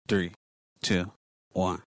3, 2,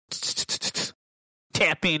 1.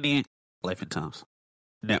 Tap in Life and Times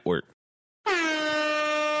Network. We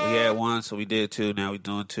had 1, so we did 2. Now we're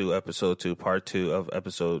doing 2, episode 2, part 2 of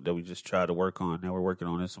episode that we just tried to work on. Now we're working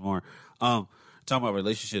on it some more. Talking about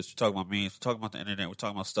relationships, we're talking about memes, we're talking about the internet, we're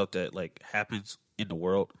talking about stuff that like happens in the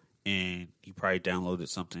world, and you probably downloaded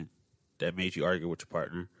something that made you argue with your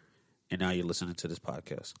partner, and now you're listening to this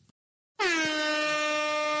podcast.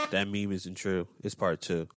 That meme isn't true. It's part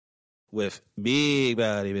 2 with Big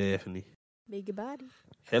Body Bethany. Big body.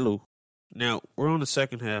 Hello. Now we're on the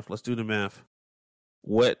second half. Let's do the math.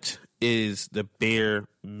 What is the bare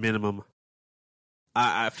minimum?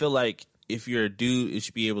 I feel like if you're a dude, it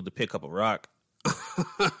should be able to pick up a rock.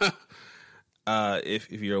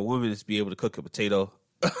 If you're a woman, it's be able to cook a potato.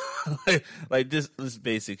 like this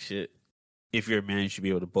basic shit. If you're a man, you should be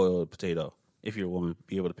able to boil a potato. If you're a woman,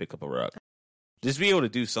 be able to pick up a rock. Just be able to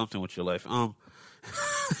do something with your life.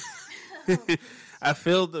 I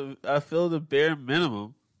feel the bare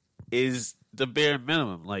minimum is the bare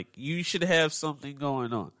minimum. Like, you should have something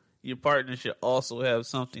going on. Your partner should also have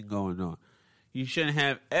something going on. You shouldn't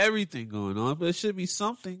have everything going on, but it should be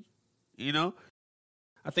something, you know?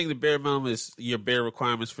 I think the bare minimum is your bare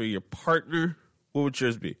requirements for your partner. What would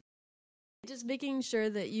yours be? Just making sure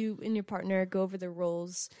that you and your partner go over the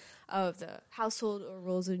roles of the household or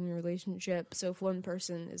roles in your relationship. So if one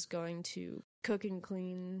person is going to cook and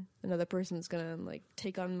clean, another person is going to like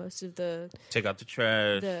take on most of take out the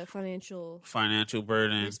trash, the financial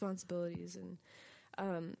burden, responsibilities,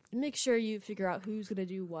 and make sure you figure out who's going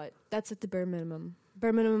to do what. That's at the bare minimum.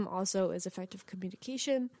 Bare minimum also is effective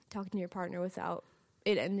communication, talking to your partner without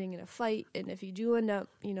it ending in a fight. And if you do end up,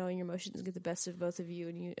 and your emotions get the best of both of you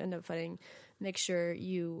and you end up fighting, make sure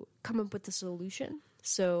you come up with a solution.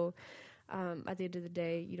 So at the end of the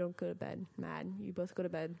day, you don't go to bed mad. You both go to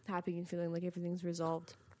bed happy and feeling like everything's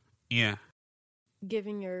resolved. Yeah.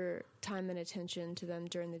 Giving your time and attention to them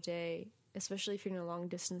during the day, especially if you're in a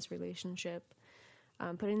long-distance relationship,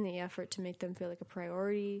 putting the effort to make them feel like a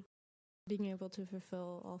priority, being able to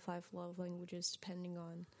fulfill all 5 love languages depending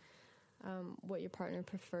on what your partner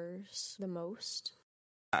prefers the most.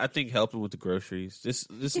 I think helping with the groceries, this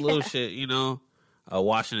little shit,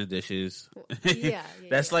 washing the dishes.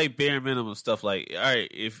 That's like bare minimum stuff. Like, all right,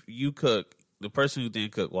 if you cook, the person who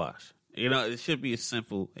didn't cook, wash. It should be a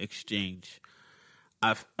simple exchange.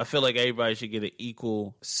 I feel like everybody should get an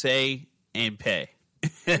equal say and pay.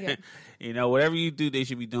 Yeah. Whatever you do, they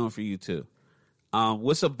should be doing for you too.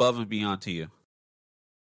 What's above and beyond to you?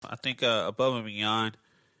 I think above and beyond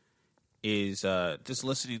is just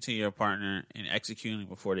listening to your partner and executing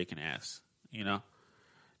before they can ask,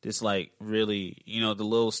 Just like really, the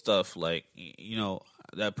little stuff like,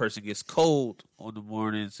 that person gets cold on the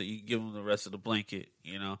morning, so you give them the rest of the blanket,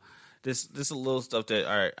 This a little stuff that,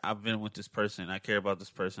 all right, I've been with this person, I care about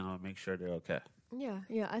this person, I'll make sure they're okay. Yeah,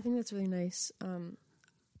 I think that's really nice.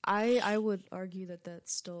 I would argue that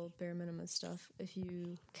that's still bare minimum stuff. If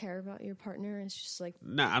you care about your partner, it's just like...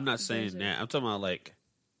 No, I'm not saying that. I'm talking about like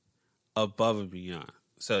above and beyond.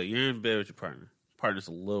 So you're in bed with your partner. Partner's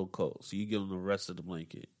a little cold, so you give them the rest of the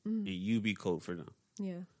blanket, and you be cold for them.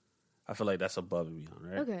 Yeah. I feel like that's above and beyond,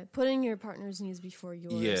 right? Okay, putting your partner's needs before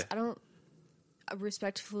yours. Yeah. I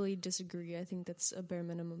respectfully disagree. I think that's a bare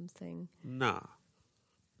minimum thing. Nah.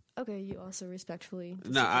 Okay, you also respectfully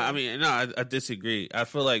disagree. No, I disagree. I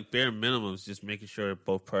feel like bare minimum is just making sure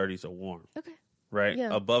both parties are warm. Okay. Right? Yeah.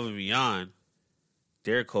 Above and beyond,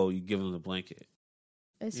 they're cold, you give them the blanket.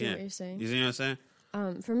 I see what you're saying. You see what I'm saying?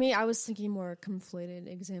 For me, I was thinking more conflated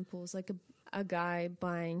examples, like a guy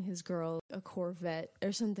buying his girl a Corvette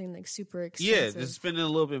or something like super expensive. Yeah, just spending a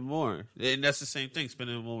little bit more. And that's the same thing,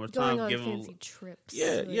 spending a little more time. Going on fancy trips.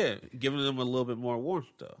 Yeah. Giving them a little bit more warmth,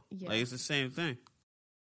 though. Yeah. Like, it's the same thing.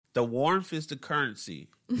 The warmth is the currency.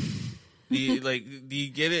 Do you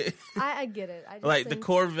get it? I get it. I just like, the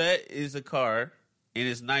Corvette is a car, and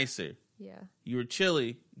it's nicer. Yeah. You were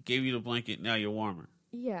chilly, gave you the blanket, now you're warmer.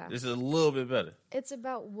 Yeah. This is a little bit better. It's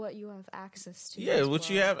about what you have access to. Yeah, what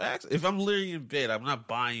you have access. If I'm literally in bed, I'm not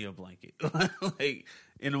buying you a blanket. Like,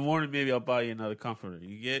 in the morning, maybe I'll buy you another comforter.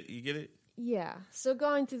 You get it? Yeah. So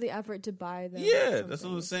going through the effort to buy them. Yeah, that's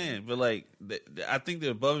what I'm saying. But, like, I think the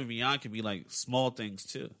above and beyond can be, like, small things,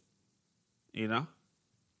 too. Yeah.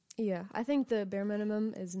 I think the bare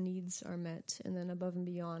minimum is needs are met. And then above and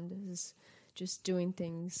beyond is just doing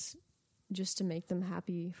things just to make them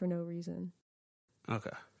happy for no reason.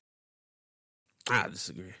 Okay. I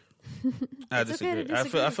disagree. I disagree. Okay to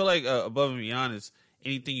disagree. I feel like above and beyond is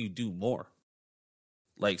anything you do more.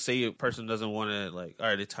 Like, say a person doesn't want to, like, all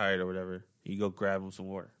right, they're tired or whatever. You go grab them some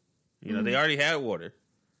water. They already had water.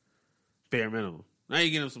 Bare minimum. Now you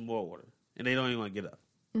get them some more water, and they don't even want to get up.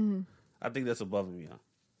 Mm-hmm. I think that's above and beyond.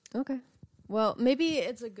 Okay. Well, maybe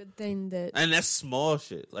it's a good thing that... And that's small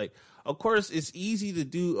shit. Like, of course, it's easy to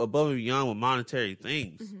do above and beyond with monetary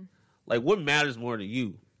things. Mm-hmm. Like, what matters more to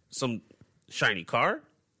you? Some shiny car?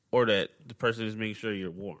 Or that the person is making sure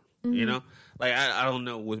you're warm? Mm-hmm. You know? Like, I don't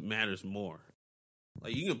know what matters more.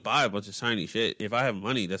 Like, you can buy a bunch of shiny shit. If I have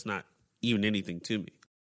money, that's not even anything to me.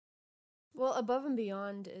 Well, above and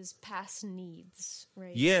beyond is past needs,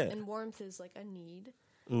 right? Yeah. And warmth is like a need.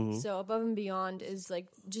 Mm-hmm. So above and beyond is like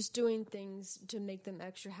just doing things to make them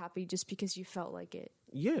extra happy just because you felt like it.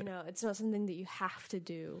 Yeah. You know, it's not something that you have to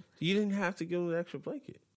do. You didn't have to give them an extra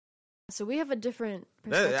blanket. So we have a different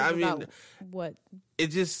perspective about what it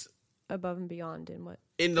just above and beyond and what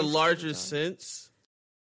in the larger sense,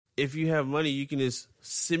 if you have money, you can just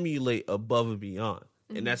simulate above and beyond.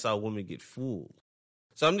 Mm-hmm. And that's how women get fooled.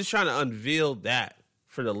 So I'm just trying to unveil that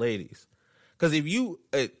for the ladies. Because if you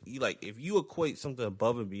equate something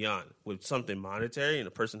above and beyond with something monetary and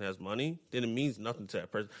a person has money, then it means nothing to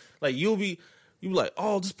that person. Like you'll be like,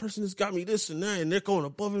 oh, this person has got me this and that, and they're going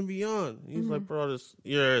above and beyond. And he's like, bro,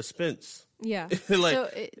 you're an expense. Yeah.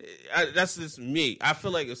 Like that's just me. I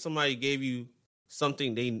feel like if somebody gave you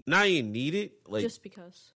something they not even needed, like just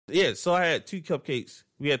because. Yeah. So I had 2 cupcakes.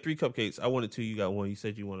 We had 3 cupcakes. I wanted 2. You got 1. You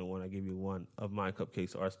said you wanted 1. I gave you 1 of my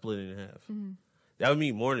cupcakes, or I split it in half. Mm-hmm. That would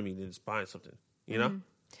mean more to me than just buying something, you know?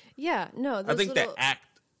 Yeah, no. I think that act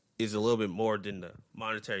is a little bit more than the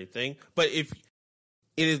monetary thing. But if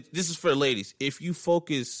it is, this is for the ladies. If you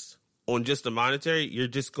focus on just the monetary, you're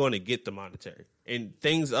just going to get the monetary, and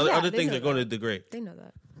other things are going to degrade. They know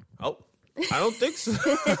that. Oh, I don't think so.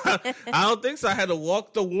 I don't think so. I had to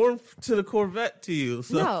walk the warmth to the Corvette to you.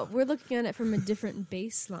 So. No, we're looking at it from a different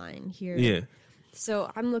baseline here. Yeah.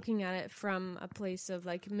 So I'm looking at it from a place of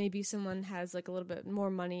like maybe someone has like a little bit more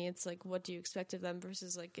money. It's like, what do you expect of them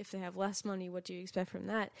versus like if they have less money, what do you expect from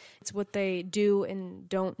that? It's what they do and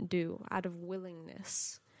don't do out of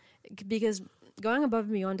willingness. Because going above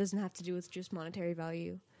and beyond doesn't have to do with just monetary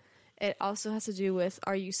value. It also has to do with,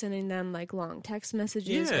 are you sending them like long text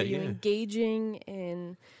messages? Are you engaging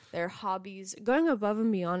in their hobbies? Going above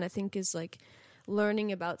and beyond, I think, is like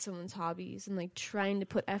learning about someone's hobbies and like trying to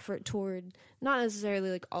put effort toward not necessarily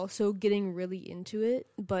like also getting really into it,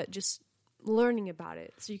 but just learning about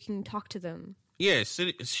it so you can talk to them. Yeah,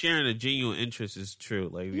 sharing a genuine interest is true.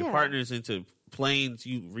 Like if your partner's into planes,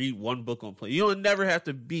 you read one book on planes. You don't never have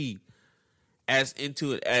to be as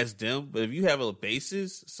into it as them, but if you have a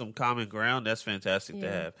basis, some common ground, that's fantastic to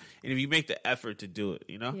have. And if you make the effort to do it,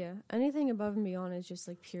 you know? Yeah. Anything above and beyond is just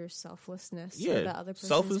like pure selflessness. Yeah. For the other person's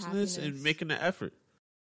selflessness happiness. And making the effort.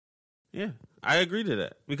 Yeah. I agree to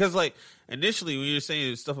that. Because like initially when you're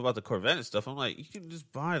saying stuff about the Corvette and stuff, I'm like, you can just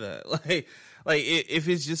buy that. Like if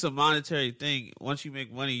it's just a monetary thing, once you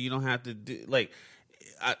make money, you don't have to do like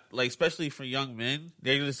especially for young men,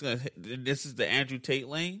 they're just gonna, this is the Andrew Tate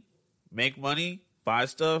lane. Make money, buy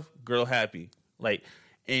stuff, girl happy. Like,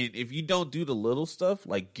 and if you don't do the little stuff,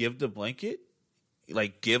 like give the blanket,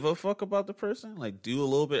 like give a fuck about the person, like do a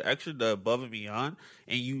little bit extra, the above and beyond,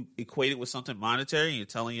 and you equate it with something monetary, and you're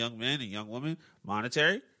telling young men and young women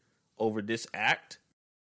monetary over this act,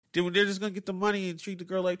 then they're just gonna get the money and treat the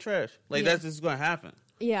girl like trash. Like that's just gonna happen.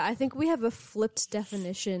 Yeah, I think we have a flipped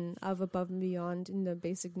definition of above and beyond in the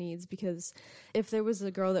basic needs, because if there was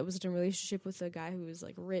a girl that was in a relationship with a guy who was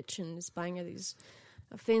like rich and is buying her these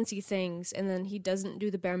fancy things, and then he doesn't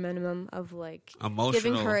do the bare minimum of like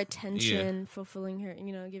giving her attention, fulfilling her,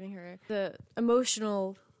 giving her the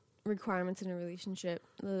emotional requirements in a relationship,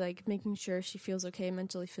 like making sure she feels okay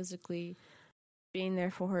mentally, physically, being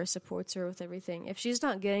there for her, supports her with everything. If she's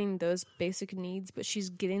not getting those basic needs, but she's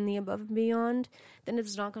getting the above and beyond, then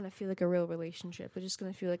it's not going to feel like a real relationship. It's just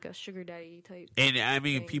going to feel like a sugar daddy type. And I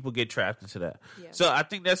mean, thing. People get trapped into that. Yeah. So I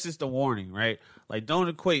think that's just a warning, right? Like, don't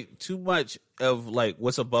equate too much of like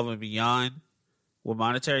what's above and beyond with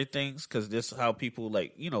monetary things, because this is how people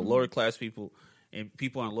like, lower class people and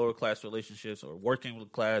people in lower class relationships or working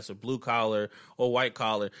with class or blue collar or white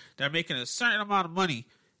collar, they're making a certain amount of money.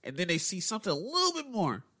 And then they see something a little bit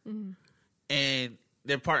more, and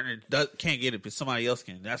their partner can't get it, but somebody else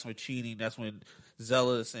can. That's when cheating, that's when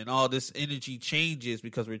zealous, and all this energy changes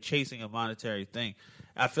because we're chasing a monetary thing.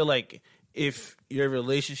 I feel like if your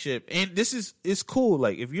relationship, and it's cool,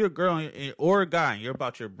 like if you're a girl or a guy and you're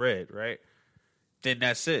about your bread, right? Then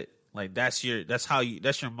that's it. Like that's your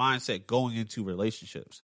mindset going into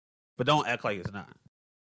relationships. But don't act like it's not.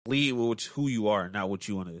 Lead with who you are, not what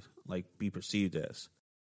you want to like be perceived as.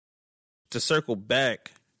 To circle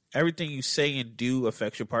back, everything you say and do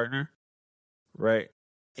affects your partner, right?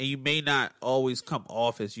 And you may not always come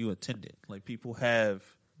off as you intended. Like, people have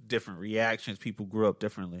different reactions. People grew up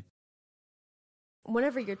differently.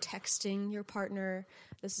 Whenever you're texting your partner,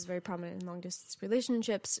 this is very prominent in long-distance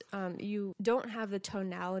relationships, you don't have the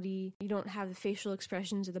tonality, you don't have the facial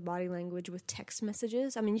expressions or the body language with text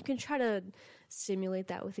messages. I mean, you can try to simulate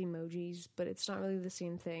that with emojis, but it's not really the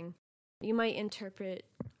same thing. You might interpret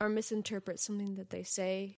or misinterpret something that they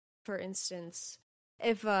say. For instance,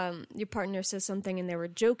 if your partner says something and they were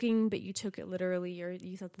joking, but you took it literally or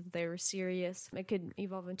you thought that they were serious, it could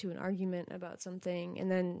evolve into an argument about something,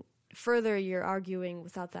 and then further you're arguing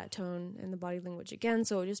without that tone and the body language again,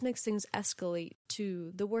 so it just makes things escalate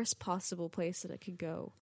to the worst possible place that it could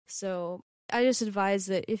go. So I just advise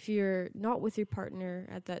that if you're not with your partner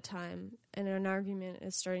at that time and an argument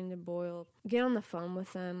is starting to boil, get on the phone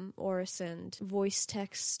with them or send voice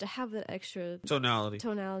texts to have that extra tonality,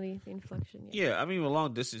 the inflection. Yeah, I mean, with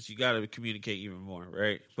long distance, you got to communicate even more,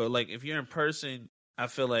 right? But like, if you're in person, I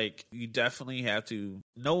feel like you definitely have to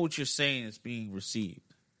know what you're saying is being received.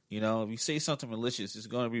 You know, if you say something malicious, it's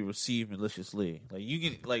going to be received maliciously. Like, you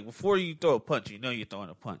can, like, before you throw a punch, you know you're throwing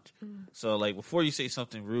a punch. So, like, before you say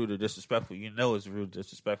something rude or disrespectful, you know it's rude,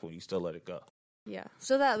 disrespectful, and you still let it go. Yeah,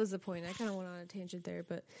 so that was the point. I kind of went on a tangent there,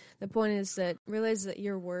 but the point is that realize that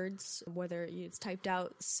your words, whether it's typed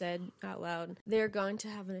out, said out loud, they're going to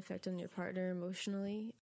have an effect on your partner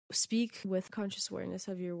emotionally. Speak with conscious awareness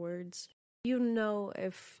of your words. You know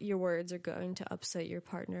if your words are going to upset your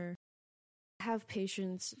partner. Have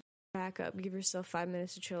patience, back up, give yourself 5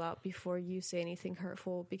 minutes to chill out before you say anything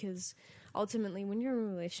hurtful, because ultimately when you're in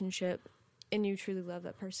a relationship and you truly love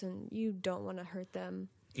that person, you don't want to hurt them.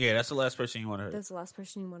 Yeah, that's the last person you want to hurt. That's the last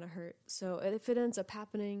person you want to hurt. So if it ends up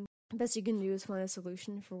happening, the best you can do is find a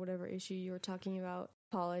solution for whatever issue you were talking about,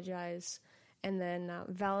 apologize, and then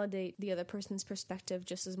validate the other person's perspective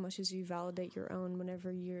just as much as you validate your own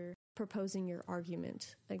whenever you're proposing your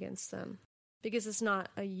argument against them. Because it's not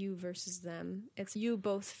a you versus them. It's you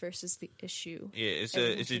both versus the issue. Yeah, it's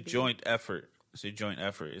a joint effort. It's a joint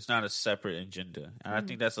effort. It's not a separate agenda. And I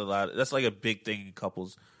think that's like a big thing in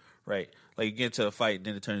couples, right? Like, you get into a fight and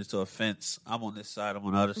then it turns into a fence. I'm on this side, I'm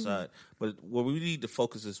on the other side. But what we need to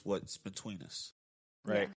focus is what's between us,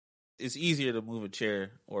 right? Yeah. It's easier to move a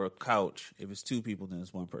chair or a couch if it's two people than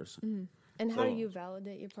it's one person. And how do you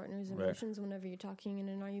validate your partner's emotions whenever you're talking in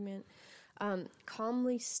an argument?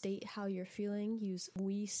 Calmly state how you're feeling. Use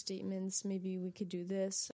we statements. Maybe we could do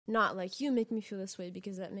this. Not like, you make me feel this way,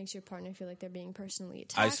 because that makes your partner feel like they're being personally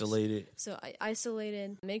attacked. Isolated. So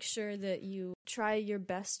isolated. Make sure that you try your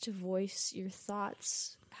best to voice your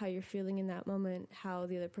thoughts, how you're feeling in that moment, how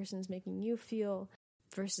the other person is making you feel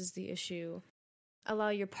versus the issue. Allow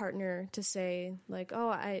your partner to say, like, oh,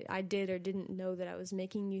 I did or didn't know that I was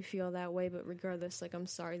making you feel that way, but regardless, like, I'm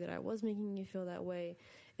sorry that I was making you feel that way.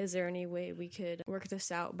 Is there any way we could work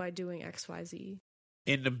this out by doing X, Y, Z?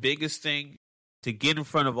 And the biggest thing to get in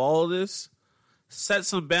front of all of this, set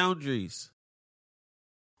some boundaries.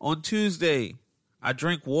 On Tuesday, I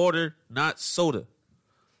drink water, not soda.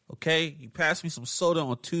 Okay? You pass me some soda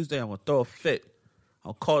on Tuesday, I'm going to throw a fit.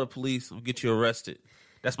 I'll call the police. I'm going to get you arrested.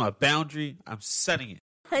 That's my boundary. I'm setting it.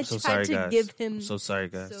 I'm so sorry, guys. Give him I'm so sorry,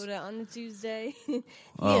 guys. Soda on a Tuesday. He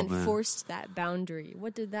enforced that boundary.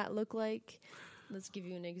 What did that look like? Let's give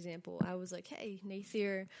you an example. I was like, hey,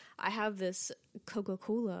 Nathier, I have this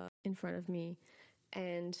Coca-Cola in front of me,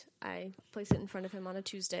 and I place it in front of him on a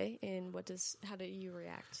Tuesday, and how do you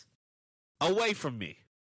react? Away from me.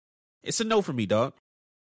 It's a no for me, dog.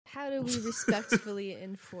 How do we respectfully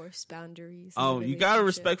enforce boundaries? You gotta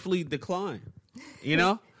respectfully decline. You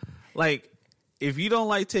know? Like, if you don't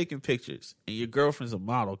like taking pictures, and your girlfriend's a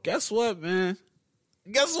model, guess what, man?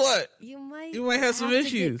 Guess what? You might have some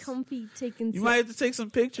issues. You might have to take some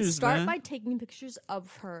pictures. Start by taking pictures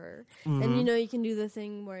of her, and you can do the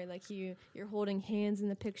thing where like you're holding hands in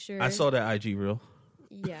the picture. I saw that IG reel.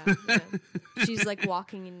 Yeah. She's like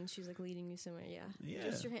walking and she's like leading you somewhere. Yeah.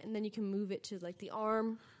 Just your hand, and then you can move it to like the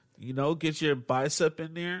arm. Get your bicep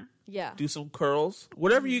in there. Yeah. Do some curls.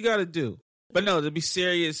 Whatever you got to do. But no, to be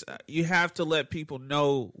serious, you have to let people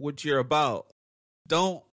know what you're about.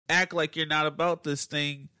 Don't act like you're not about this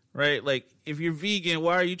thing, right? Like, if you're vegan,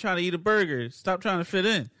 why are you trying to eat a burger? Stop trying to fit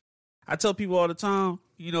in. I tell people all the time,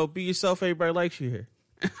 be yourself. Everybody likes you here.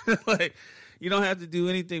 Like, you don't have to do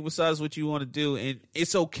anything besides what you want to do. And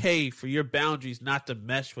it's okay for your boundaries not to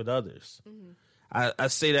mesh with others. I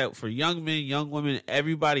say that for young men, young women,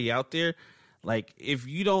 everybody out there. Like, if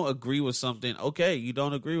you don't agree with something, okay, you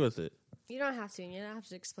don't agree with it. You don't have to. You don't have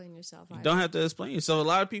to explain yourself. You don't have to explain yourself. A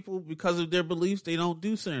lot of people, because of their beliefs, they don't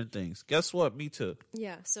do certain things. Guess what? Me too.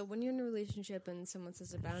 Yeah. So when you're in a relationship and someone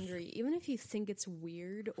says a boundary, even if you think it's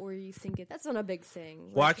weird or you think that's not a big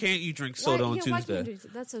thing. Why can't you drink soda on Tuesday? Why can't you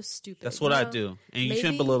drink, that's so stupid. That's what I do. And you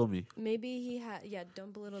shouldn't belittle me. Maybe he had,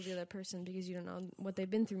 don't belittle the other person because you don't know what they've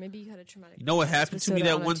been through. Maybe you had a traumatic. You know what happened to me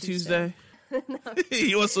that one Tuesday?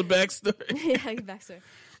 You want some backstory? Yeah, backstory.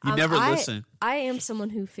 You never listen. I am someone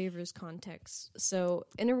who favors context. So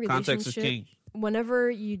in a relationship, context is king. Whenever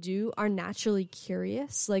you are naturally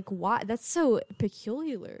curious, like why? That's so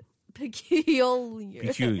peculiar.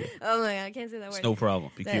 Peculiar. Oh my god, I can't say that word. It's no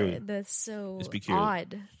problem. Peculiar. That's so peculiar.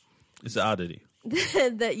 Odd. It's an oddity.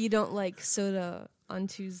 That you don't like soda on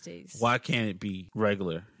Tuesdays. Why can't it be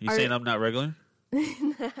regular? You saying I'm not regular?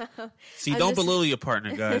 No. See, don't belittle your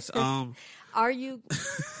partner, guys. Are you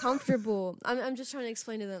comfortable? I'm just trying to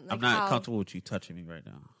explain to them. Like, I'm not comfortable with you touching me right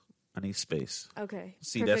now. I need space. Okay.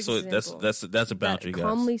 See, that's a boundary, guys.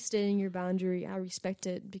 Calmly stating your boundary. I respect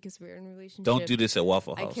it because we're in a relationship. Don't do this at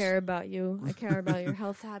Waffle House. I care about you. I care about your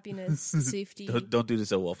health, happiness, safety. Don't do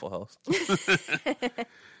this at Waffle House.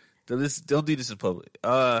 Don't do this in public.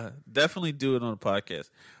 Definitely do it on a podcast.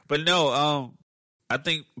 But no, I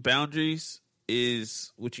think boundaries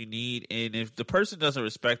is what you need, and if the person doesn't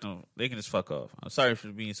respect them, they can just fuck off. I'm sorry for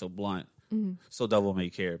being so blunt, so devil may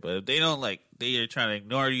care. But if they don't they are trying to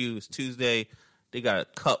ignore you. It's Tuesday. They got a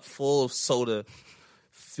cup full of soda,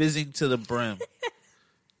 fizzing to the brim.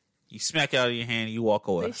 You smack it out of your hand, and you walk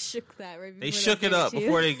away. They shook that right before they shook it up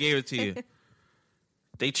before they gave it to you.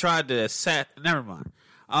 They tried to never mind.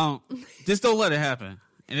 Just don't let it happen.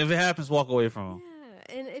 And if it happens, walk away from them.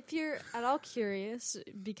 And if you're at all curious,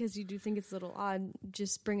 because you do think it's a little odd,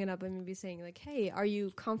 just bring it up and maybe saying like, "Hey, are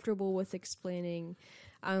you comfortable with explaining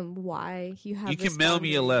why you have?" You can mail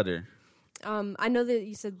me a letter. I know that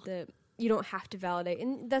you said that you don't have to validate,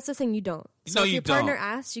 and that's the thing, you don't. So no, if you your partner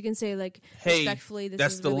asks, you can say like, "Hey, respectfully, this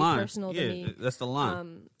that's is the really line. personal to me. That's the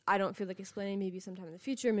line. I don't feel like explaining. Maybe sometime in the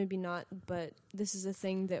future, maybe not. But this is a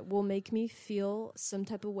thing that will make me feel some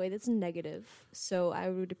type of way that's negative. So I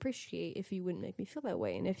would appreciate if you wouldn't make me feel that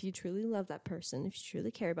way. And if you truly love that person, if you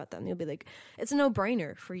truly care about them, you'll be like, it's a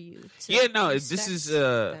no-brainer for you. This is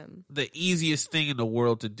the easiest thing in the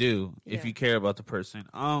world to do if you care about the person.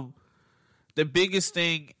 The biggest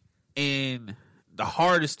thing and the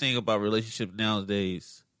hardest thing about relationships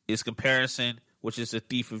nowadays is comparison, which is the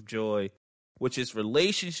thief of joy. Which is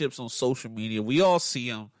relationships on social media. We all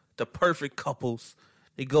see them. The perfect couples.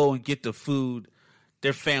 They go and get the food.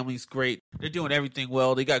 Their family's great. They're doing everything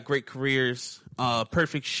well. They got great careers.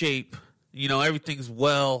 Perfect shape. Everything's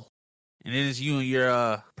well. And it is you and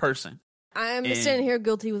your person. I'm standing here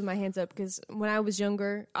guilty with my hands up because when I was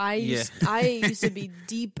younger, I used to be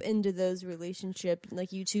deep into those relationship,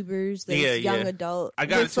 like YouTubers, those young adult. I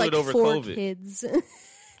got into it over 4 COVID. Kids.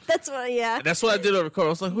 That's what I did over COVID. I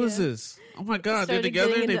was like, who is this? Oh my God, they're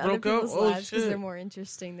together? They broke up? Oh shit. Because they're more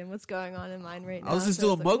interesting than what's going on in mine right now. I was just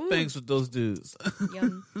doing mukbangs with those dudes.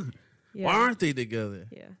 Yum. Yeah. Why aren't they together?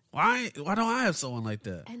 Yeah. Why don't I have someone like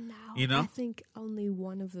that? And now I think only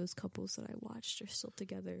one of those couples that I watched are still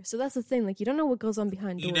together. So that's the thing. Like, you don't know what goes on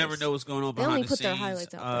behind doors. You never know what's going on behind the scenes. They only put their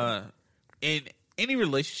highlights out there. In any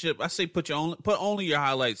relationship, I say put only your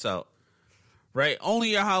highlights out. Right?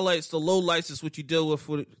 Only your highlights, the low lights is what you deal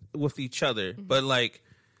with each other. Mm-hmm. But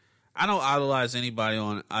I don't idolize anybody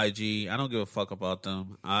on IG. I don't give a fuck about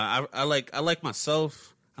them. I like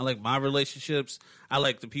myself. I like my relationships. I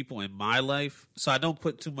like the people in my life. So I don't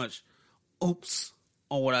put too much oops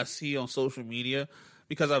on what I see on social media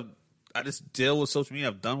because I just deal with social media.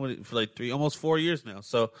 I've done with it for almost 4 years now.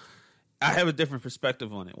 So I have a different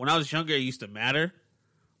perspective on it. When I was younger, it used to matter.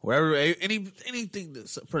 Wherever anything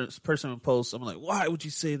that person would post, I'm like, why would you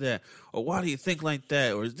say that? Or why do you think like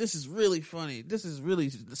that? Or this is really funny. This is really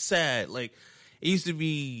sad. It used to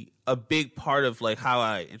be a big part of how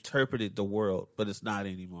I interpreted the world, but it's not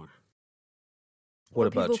anymore. What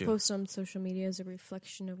about you? People post on social media as a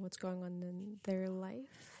reflection of what's going on in their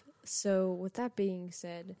life. So with that being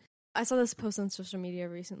said, I saw this post on social media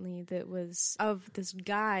recently that was of this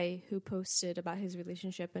guy who posted about his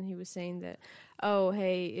relationship, and he was saying that, oh,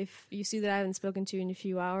 hey, if you see that I haven't spoken to you in a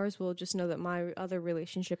few hours, well, just know that my other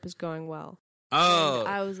relationship is going well. Oh, and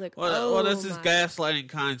I was like, well, that's just gaslighting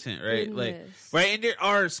content, right? Goodness. Right, and there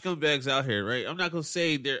are scumbags out here, right? I'm not gonna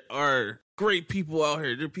say there are great people out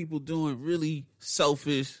here. There are people doing really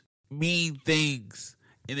selfish, mean things,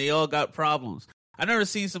 and they all got problems. I never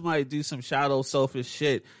seen somebody do some shallow, selfish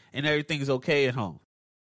shit and everything's okay at home.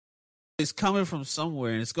 It's coming from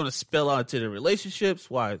somewhere, and it's going to spill out into the relationships.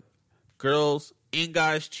 Why girls and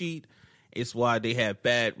guys cheat, It's why they have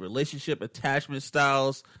bad relationship attachment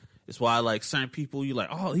styles. It's why, like, certain people, you're like,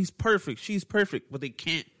 oh, he's perfect, she's perfect, but they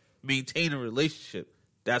can't maintain a relationship.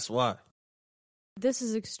 That's why. This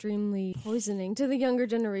is extremely poisoning to the younger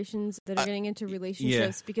generations that are getting into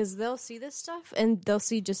relationships because they'll see this stuff and they'll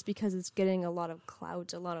see just because it's getting a lot of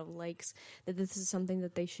clout, a lot of likes, that this is something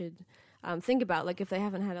that they should think about. Like if they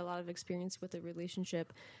haven't had a lot of experience with a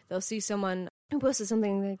relationship, they'll see someone who posted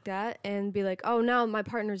something like that and be like, oh, now my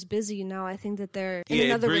partner's busy. Now I think that they're in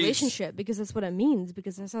another relationship because that's what it means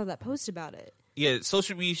because I saw that post about it. Yeah,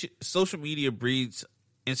 social media breeds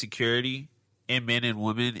insecurity in men and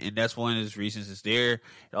women, and that's one of the reasons it's there.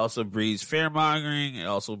 It also breeds fear-mongering. It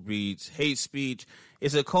also breeds hate speech.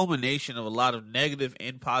 It's a culmination of a lot of negative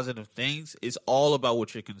and positive things. It's all about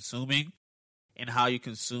what you're consuming and how you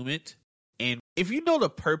consume it. And if you know the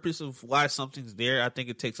purpose of why something's there, I think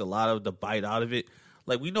it takes a lot of the bite out of it.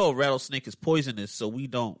 Like, we know a rattlesnake is poisonous, so we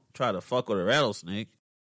don't try to fuck with a rattlesnake.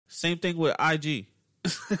 Same thing with IG.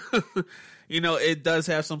 It does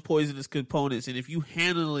have some poisonous components, and if you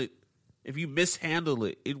mishandle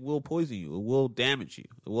it, it will poison you. It will damage you.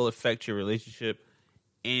 It will affect your relationship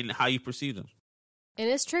and how you perceive them. And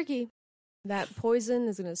it's tricky. That poison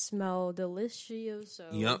is going to smell delicioso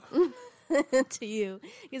to you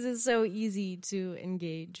because it's so easy to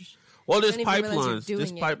engage. Well, there's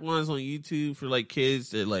pipelines on YouTube for like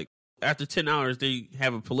kids that like after 10 hours they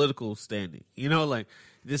have a political standing. Like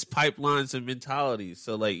this pipelines and mentalities.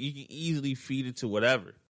 So like you can easily feed into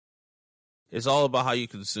whatever. It's all about how you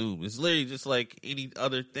consume. It's literally just like any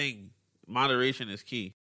other thing. Moderation is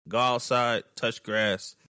key. Go outside, touch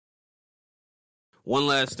grass. One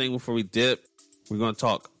last thing before we dip. We're going to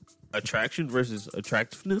talk attraction versus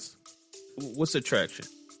attractiveness. What's attraction?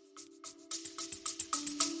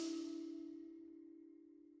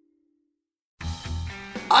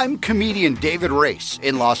 I'm comedian David Race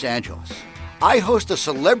in Los Angeles. I host a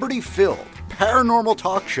celebrity-filled paranormal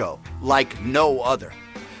talk show like no other.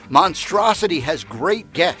 Monstrosity has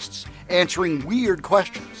great guests answering weird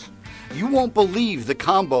questions. You won't believe the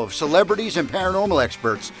combo of celebrities and paranormal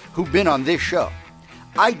experts who've been on this show.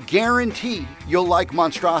 I guarantee you'll like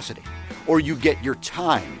Monstrosity, or you get your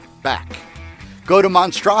time back. Go to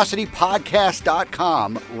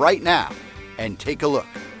monstrositypodcast.com right now and take a look.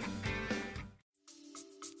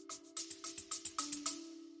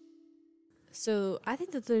 So I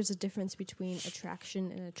think that there's a difference between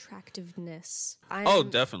attraction and attractiveness.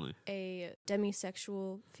 Definitely. A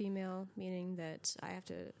demisexual female, meaning that I have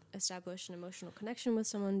to establish an emotional connection with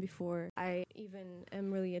someone before I even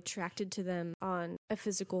am really attracted to them on a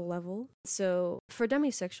physical level. So for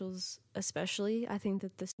demisexuals especially, I think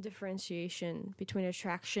that this differentiation between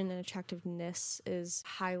attraction and attractiveness is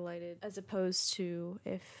highlighted as opposed to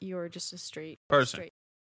if you're just a straight person.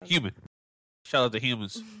 Human. Shout out to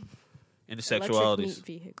humans. Into sexualities. Electric meat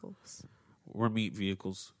vehicles. We're meat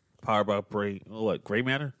vehicles. Powered by gray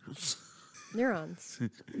matter? Neurons.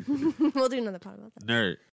 We'll do another part about that.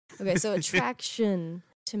 Nerd. Okay, so attraction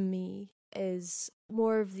to me is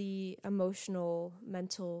more of the emotional,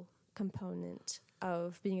 mental component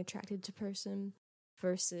of being attracted to a person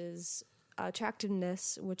versus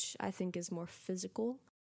attractiveness, which I think is more physical.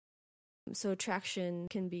 So attraction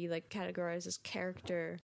can be like categorized as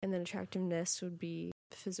character, and then attractiveness would be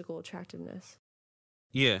physical attractiveness.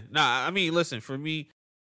 Yeah. Nah, I mean, listen, for me,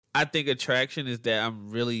 I think attraction is that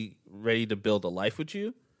I'm really ready to build a life with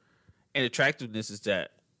you. And attractiveness is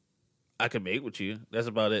that I can mate with you. That's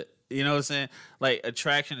about it. You know what I'm saying? Like,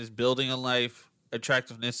 attraction is building a life.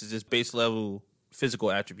 Attractiveness is just base level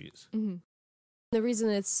physical attributes. Mm-hmm. The reason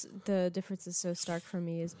the difference is so stark for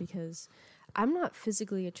me is because I'm not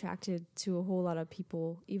physically attracted to a whole lot of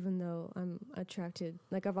people, even though I'm attracted.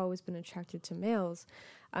 Like, I've always been attracted to males.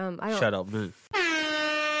 Shut up, man.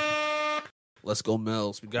 Let's go,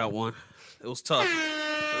 males. We got one. It was tough.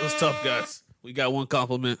 Guys. We got one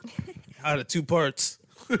compliment out of 2 parts.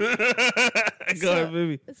 Go ahead,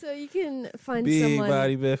 baby. So you can find big someone...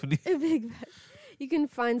 body, Bethany. Big body. You can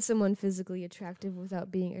find someone physically attractive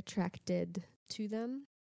without being attracted to them.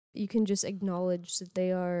 You can just acknowledge that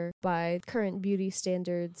they are, by current beauty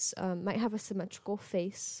standards, might have a symmetrical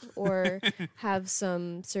face or have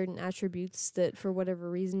some certain attributes that, for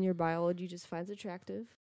whatever reason, your biology just finds attractive.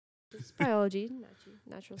 It's biology,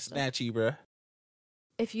 natural stuff. Snatchy, bruh.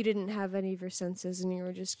 If you didn't have any of your senses and you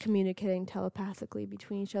were just communicating telepathically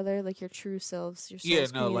between each other, like your true selves, your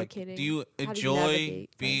souls communicating. Like, do you enjoy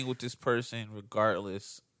being with this person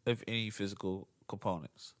regardless of any physical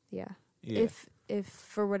components? Yeah. If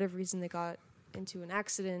for whatever reason they got into an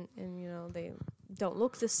accident and they don't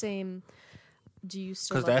look the same, do you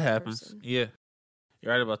still? Because that happens. Person? Yeah,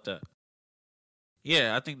 you're right about that.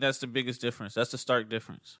 Yeah, I think that's the biggest difference. That's the stark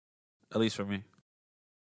difference, at least for me.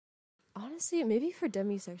 Honestly, maybe for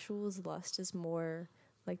demisexuals, lust is more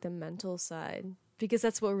like the mental side, because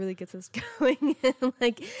that's what really gets us going.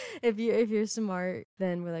 Like, if you're smart,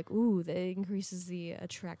 then we're like, ooh, that increases the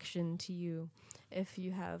attraction to you. If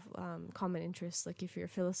you have common interests, like if you're a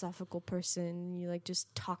philosophical person, you like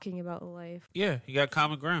just talking about life. Yeah, you got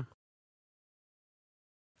common ground.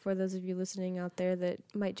 For those of you listening out there that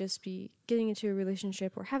might just be getting into a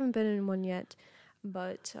relationship or haven't been in one yet,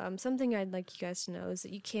 but something I'd like you guys to know is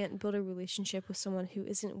that you can't build a relationship with someone who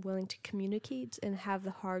isn't willing to communicate and have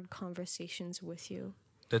the hard conversations with you.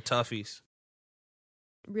 The toughies.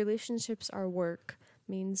 Relationships are work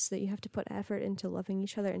means that you have to put effort into loving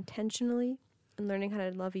each other intentionally and learning how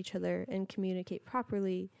to love each other and communicate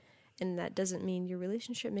properly. And that doesn't mean your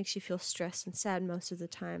relationship makes you feel stressed and sad most of the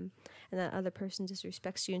time, and that other person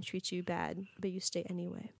disrespects you and treats you bad, but you stay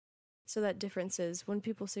anyway. So that difference is, when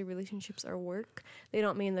people say relationships are work, they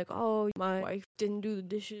don't mean like, oh, my wife didn't do the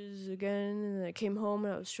dishes again, and then I came home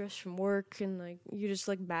and I was stressed from work, and like you're just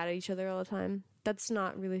like mad at each other all the time. That's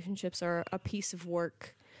not relationships are a piece of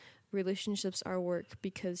work. Relationships are work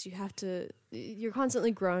because you're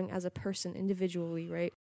constantly growing as a person individually,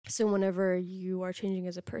 right? So whenever you are changing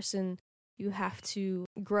as a person, you have to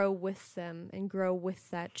grow with them and grow with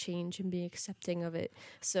that change and be accepting of it.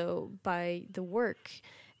 So by the work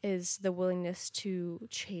is the willingness to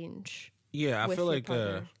change. Yeah, I feel like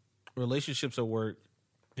relationships are work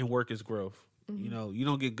and work is growth. Mm-hmm. You know, you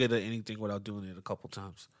don't get good at anything without doing it a couple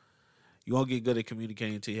times. You won't get good at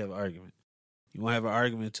communicating until you have an argument. You won't have an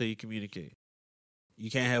argument until you communicate. You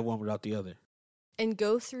can't have one without the other. And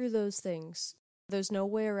go through those things. There's no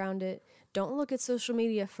way around it. Don't look at social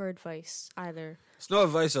media for advice either. There's no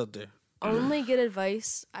advice out there. Only get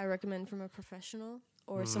advice, I recommend, from a professional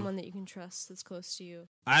or someone that you can trust that's close to you.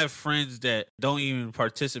 I have friends that don't even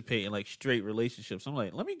participate in like straight relationships. I'm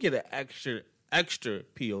like, let me get an extra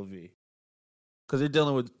POV. Because they're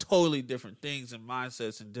dealing with totally different things and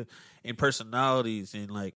mindsets and personalities,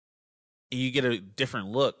 and like, and you get a different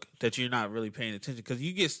look that you're not really paying attention, because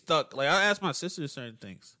you get stuck. Like, I ask my sister certain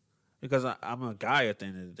things because I'm a guy at the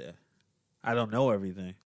end of the day. I don't know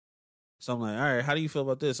everything. So I'm like, all right, how do you feel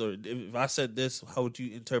about this? Or if I said this, how would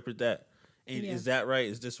you interpret that? And is that right?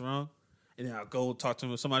 Is this wrong? And then I'll go talk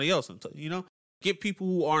to somebody else and get people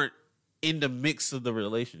who aren't in the mix of the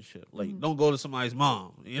relationship. Like, don't go to somebody's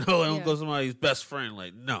mom, don't go to somebody's best friend.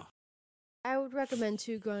 Like, no. I would recommend,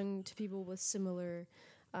 too, going to people with similar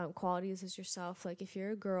qualities as yourself. Like, if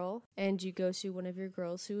you're a girl and you go to one of your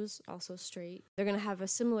girls who is also straight, they're going to have a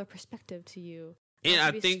similar perspective to you. And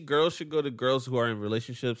I think girls should go to girls who are in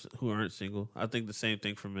relationships who aren't single. I think the same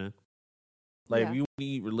thing for men. Like, if you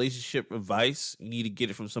need relationship advice, you need to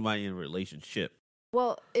get it from somebody in a relationship.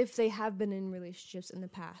 Well, if they have been in relationships in the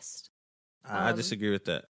past. I disagree with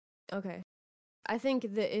that. Okay. I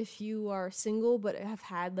think that if you are single but have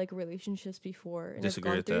had like relationships before and disagree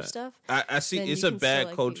have gone with through that. Stuff, I see it's a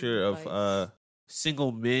bad culture of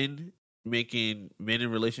single men making men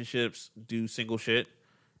in relationships do single shit.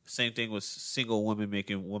 Same thing with single women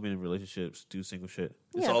making women in relationships do single shit.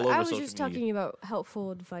 It's all over social media. I was just talking about helpful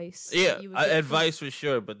advice. Yeah, advice for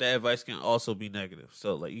sure, but that advice can also be negative.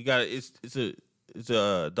 So like, you got it's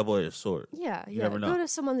a double-edged sword. Yeah. Go to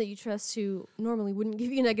someone that you trust who normally wouldn't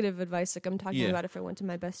give you negative advice. Like I'm talking about, if I went to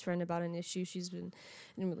my best friend about an issue, she's been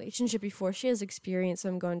in a relationship before, she has experience. So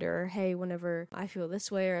I'm going to her, hey, whenever I feel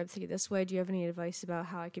this way or I'm thinking this way, do you have any advice about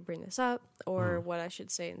how I could bring this up or what I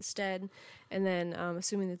should say instead? And then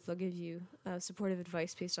assuming that they'll give you supportive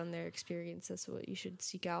advice based on their experience, that's what you should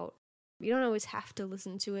seek out. You don't always have to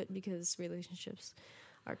listen to it because relationships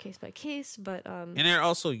are case by case, but and they're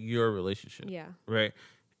also your relationship, right?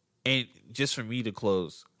 And just for me to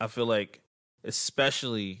close, I feel like,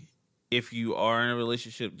 especially if you are in a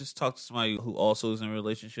relationship, just talk to somebody who also is in a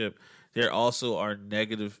relationship. There also are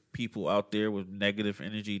negative people out there with negative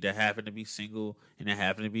energy that happen to be single and that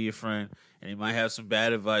happen to be your friend, and they might have some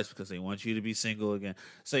bad advice because they want you to be single again.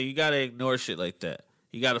 So you got to ignore shit like that.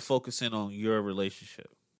 You got to focus in on your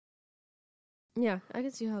relationship. Yeah, I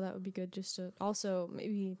can see how that would be good, just to also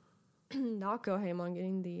maybe not go ham on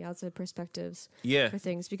getting the outside perspectives for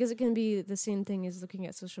things, because it can be the same thing as looking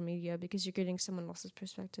at social media, because you're getting someone else's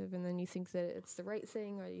perspective and then you think that it's the right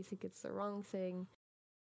thing or you think it's the wrong thing.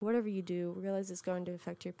 Whatever you do, realize it's going to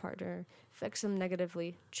affect your partner, affects them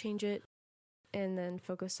negatively, change it, and then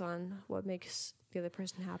focus on what makes the other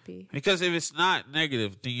person happy. Because if it's not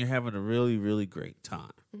negative, then you're having a really, really great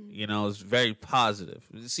time. Mm-hmm. It's very positive.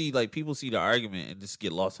 See, like, people see the argument and just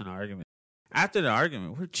get lost in the argument. After the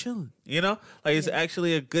argument, we're chilling, Like, it's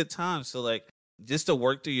actually a good time. So, like, just to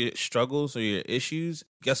work through your struggles or your issues,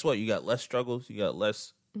 guess what? You got less struggles, you got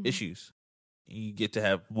less issues. You get to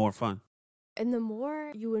have more fun. And the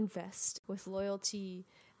more you invest with loyalty,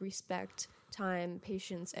 respect, time,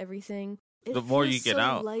 patience, everything, the more you get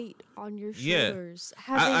out. Light on your shoulders.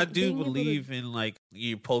 I do believe in like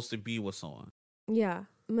you're supposed to be with someone. Yeah.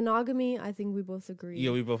 Monogamy, I think we both agree.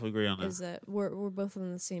 Yeah, we both agree on that. Is that we're both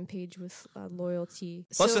on the same page with loyalty.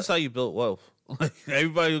 Plus, that's how you build wealth. Like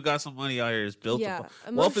everybody who got some money out here is built upon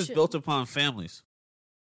wealth is built upon families.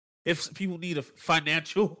 If people need a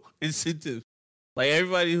financial incentive, like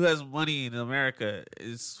everybody who has money in America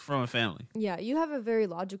is from a family. Yeah, you have a very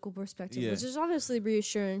logical perspective, which is honestly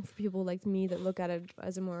reassuring for people like me that look at it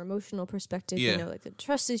as a more emotional perspective. You know, like the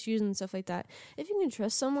trust issues and stuff like that. If you can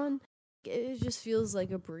trust someone, it just feels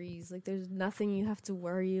like a breeze. Like there's nothing you have to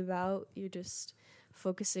worry about. You're just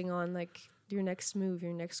focusing on like your next move,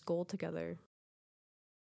 your next goal together.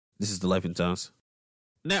 This is the Life and Times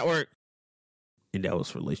Network. And that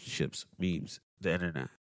was relationships, memes, the internet.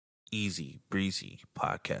 Easy, breezy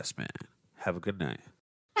podcast, man. Have a good night.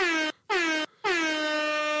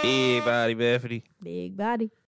 Big body, Bethany. Big body.